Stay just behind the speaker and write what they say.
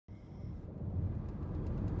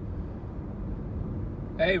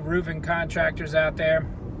Hey, roofing contractors out there.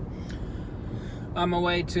 On my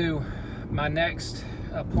way to my next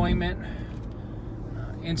appointment,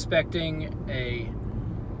 inspecting a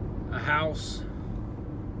house,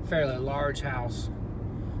 fairly large house,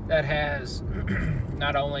 that has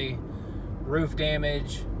not only roof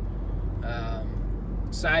damage,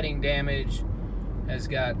 siding damage, has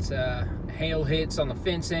got hail hits on the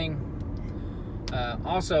fencing,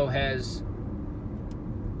 also has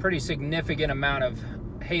pretty significant amount of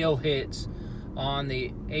hail hits on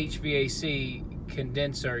the HVAC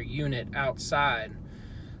condenser unit outside.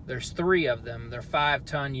 There's 3 of them. They're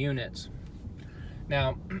 5-ton units.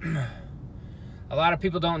 Now, a lot of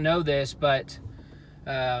people don't know this, but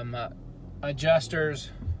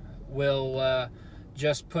adjusters will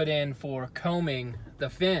just put in for combing the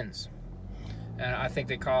fins. And I think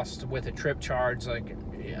they cost, with a trip charge, like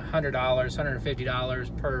 $100,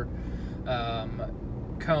 $150 per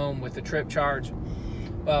comb with the trip charge.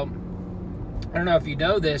 Well, I don't know if you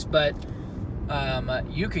know this, but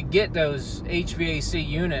you could get those HVAC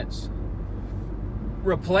units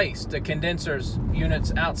replaced, the condensers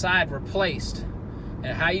units outside replaced.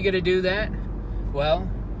 And how you going to do that? Well,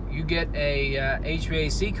 you get a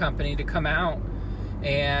HVAC company to come out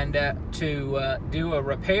and to do a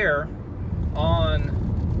repair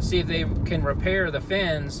on, see if they can repair the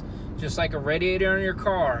fins, just like a radiator in your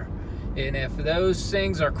car. And if those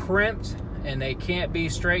things are crimped and they can't be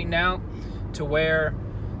straightened out to where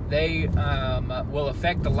they will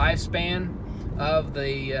affect the lifespan of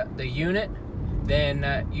the unit,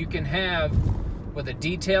 then you can have, with a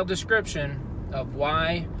detailed description of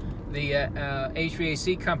why the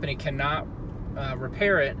HVAC company cannot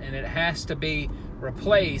repair it, and it has to be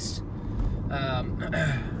replaced.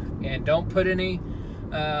 And don't put any,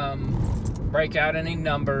 break out any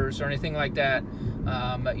numbers or anything like that.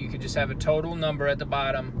 You could just have a total number at the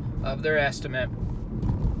bottom of their estimate,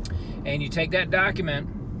 and you take that document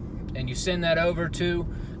and you send that over to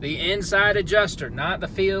the inside adjuster, not the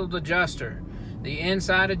field adjuster, the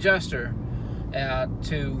inside adjuster,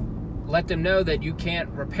 to let them know that you can't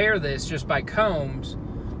repair this just by combs,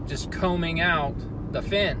 just combing out the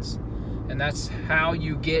fins. And that's how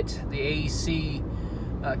you get the AC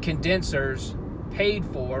condensers paid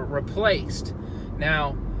for, replaced.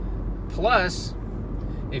 Now, plus,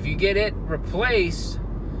 if you get it replaced,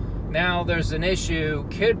 now there's an issue,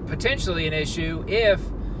 could potentially an issue, if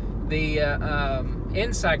the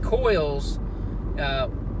inside coils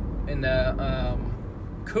and the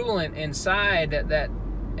coolant inside that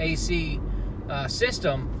AC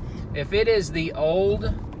system, if it is the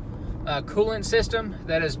old coolant system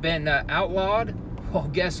that has been outlawed, well,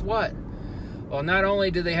 guess what? Well, not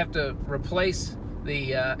only do they have to replace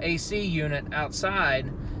the AC unit outside,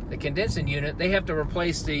 the condensing unit, they have to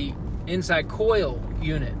replace the inside coil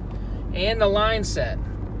unit and the line set,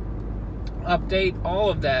 update all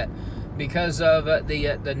of that, because of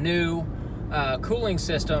the new cooling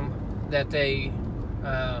system that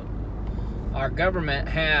our government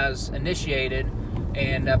has initiated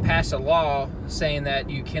and passed a law saying that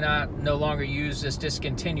you cannot no longer use this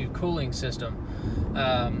discontinued cooling system.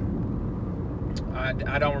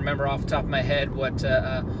 I don't remember off the top of my head what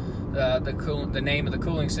the name of the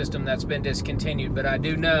cooling system that's been discontinued, but I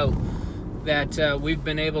do know that we've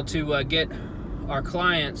been able to get our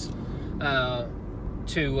clients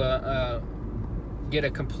to get a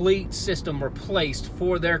complete system replaced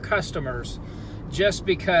for their customers, just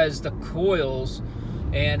because the coils,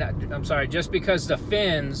 and I'm sorry, just because the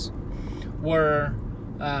fins were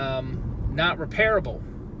not repairable.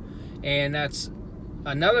 And that's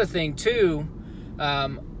another thing too.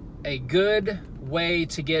 A good way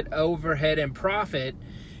to get overhead and profit,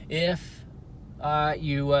 if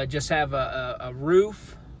you just have a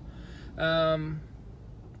roof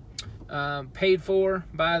paid for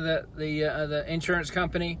by the insurance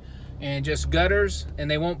company, and just gutters, and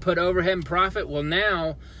they won't put overhead and profit. Well,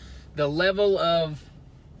 now the level of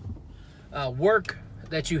work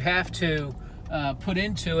that you have to put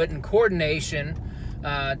into it, and coordination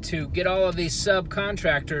to get all of these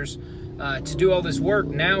subcontractors to do all this work,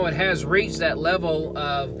 now it has reached that level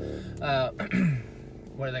of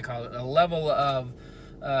what do they call it? A level of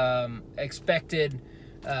expected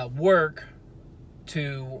work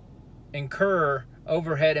to incur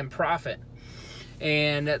overhead and profit.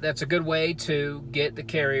 And that's a good way to get the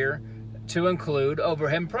carrier to include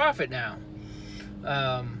overhead and profit now.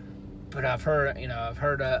 But I've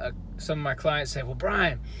heard some of my clients say, well,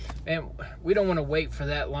 Brian, man, we don't want to wait for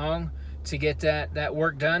that long to get that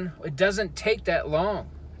work done. It doesn't take that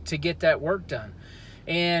long to get that work done.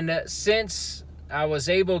 And since I was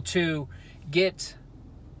able to get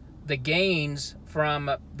the gains from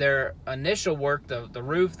their initial work, the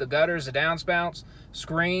roof, the gutters, the downspouts,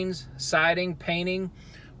 screens, siding, painting,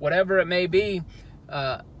 whatever it may be,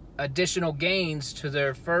 additional gains to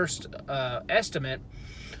their first estimate,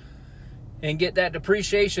 and get that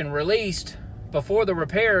depreciation released before the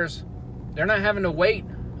repairs, they're not having to wait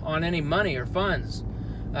on any money or funds.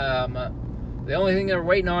 The only thing they're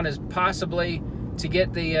waiting on is possibly to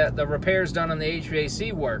get the repairs done on the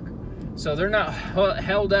HVAC work. So they're not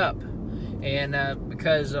held up. And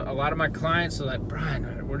because a lot of my clients are like,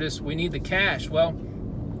 Brian, we need the cash. Well,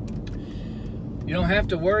 you don't have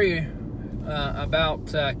to worry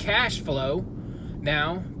about cash flow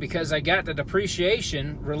now, because I got the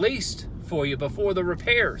depreciation released for you before the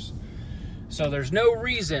repairs. So there's no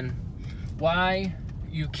reason why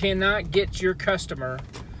you cannot get your customer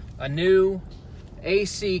a new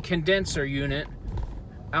AC condenser unit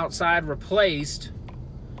outside replaced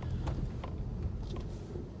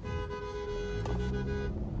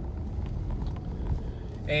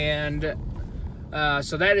and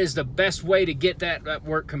so that is the best way to get that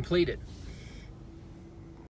work completed.